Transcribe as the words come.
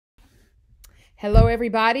Hello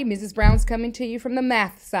everybody, Mrs. Brown's coming to you from the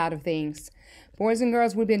math side of things. Boys and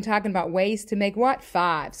girls, we've been talking about ways to make what?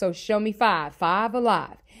 5. So show me 5. 5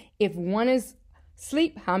 alive. If 1 is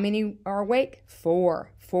asleep, how many are awake?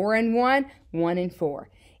 4. 4 and 1, 1 and 4.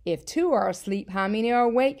 If 2 are asleep, how many are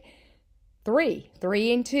awake? 3.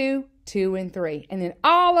 3 and 2, 2 and 3. And then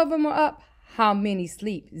all of them are up. How many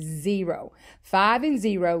sleep? 0. 5 and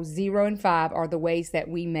 0, 0 and 5 are the ways that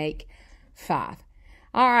we make 5.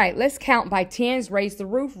 All right, let's count by tens. Raise the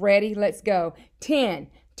roof. Ready? Let's go. 10,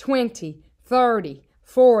 20, 30,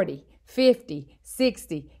 40, 50,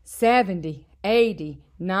 60, 70, 80,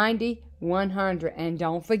 90, 100. And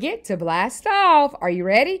don't forget to blast off. Are you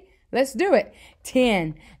ready? Let's do it.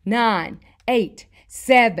 10, 9, 8,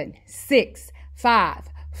 7, 6, 5,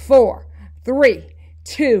 4, 3,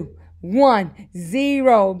 2, 1,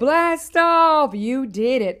 0. Blast off. You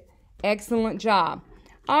did it. Excellent job.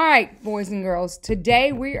 All right, boys and girls,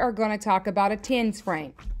 today we are going to talk about a tens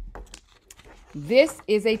frame. This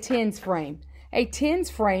is a tens frame. A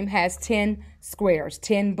tens frame has 10 squares,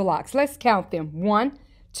 10 blocks. Let's count them. 1,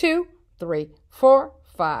 2, 3, 4,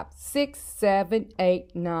 5, 6, 7,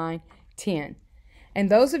 8, 9, 10. And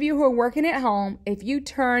those of you who are working at home, if you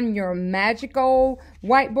turn your magical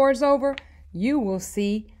whiteboards over, you will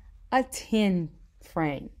see a 10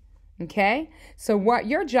 frame. Okay, so what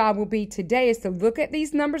your job will be today is to look at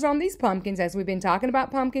these numbers on these pumpkins, as we've been talking about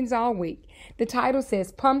pumpkins all week. The title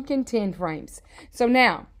says Pumpkin 10 Frames. So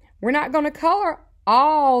now, we're not going to color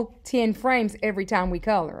all 10 frames every time we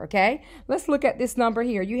color, okay? Let's look at this number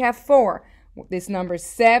here. You have 4. This number is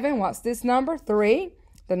 7. What's this number? 3.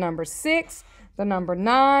 The number 6. The number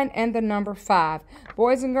 9. And the number 5.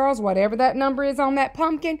 Boys and girls, whatever that number is on that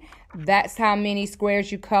pumpkin, that's how many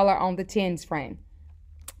squares you color on the tens frame.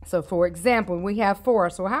 So, for example, we have 4.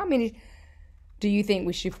 So how many do you think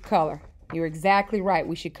we should color? You're exactly right.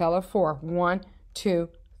 We should color 4. 1, 2,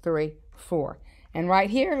 3, 4. And right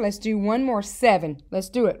here, let's do one more. 7. Let's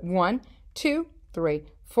do it. 1, 2, 3,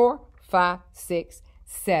 4, 5, 6,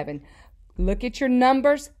 7. Look at your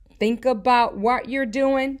numbers. Think about what you're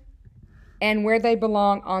doing and where they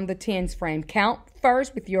belong on the tens frame. Count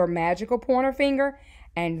first with your magical pointer finger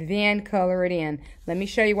and then color it in. Let me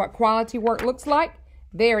show you what quality work looks like.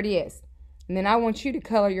 There it is. And then I want you to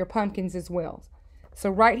color your pumpkins as well. So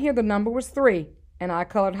right here the number was 3. And I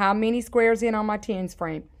colored how many squares in on my tens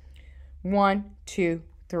frame? 1, 2,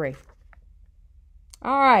 3.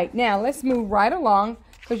 All right, now let's move right along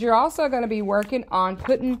because you're also going to be working on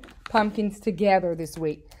putting pumpkins together this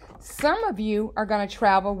week. Some of you are going to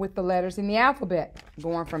travel with the letters in the alphabet,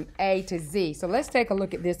 going from A to Z. So let's take a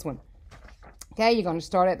look at this one. Okay, you're going to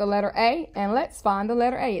start at the letter A, and let's find the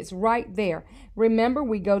letter A. It's right there. Remember,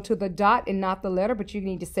 we go to the dot and not the letter, but you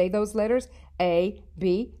need to say those letters. A,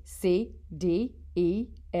 B, C, D, E,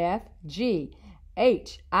 F, G,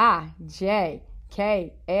 H, I, J,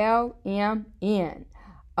 K, L, M, N,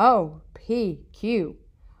 O, P, Q,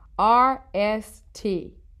 R, S,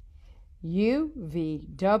 T, U, V,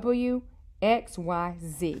 W, X, Y,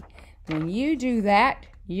 Z. When you do that,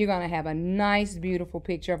 you're going to have a nice, beautiful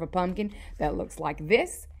picture of a pumpkin that looks like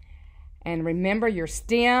this. And remember, your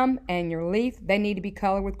stem and your leaf, they need to be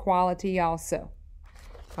colored with quality also.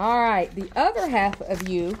 All right, the other half of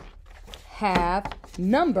you have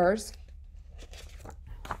numbers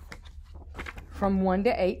from 1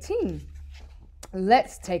 to 18.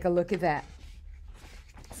 Let's take a look at that.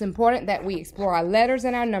 It's important that we explore our letters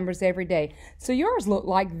and our numbers every day. So yours look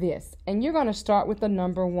like this, and you're going to start with the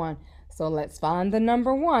number 1. So let's find the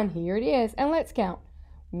number 1. Here it is. And let's count.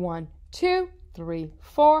 1, 2, 3,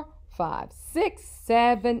 4, 5, 6,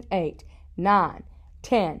 7, 8, 9,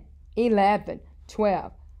 10, 11,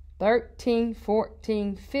 12, 13,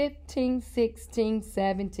 14, 15, 16,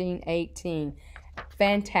 17, 18.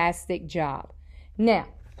 Fantastic job. Now,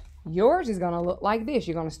 yours is going to look like this.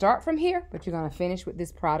 You're going to start from here, but you're going to finish with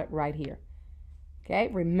this product right here. Okay,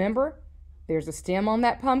 remember, there's a stem on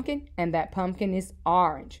that pumpkin, and that pumpkin is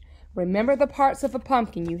orange. Remember the parts of a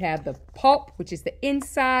pumpkin. You have the pulp, which is the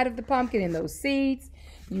inside of the pumpkin, and those seeds.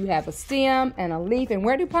 You have a stem and a leaf. And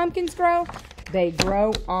where do pumpkins grow? They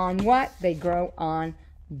grow on what? They grow on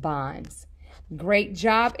vines. Great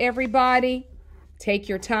job, everybody. Take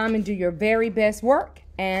your time and do your very best work,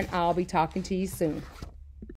 and I'll be talking to you soon.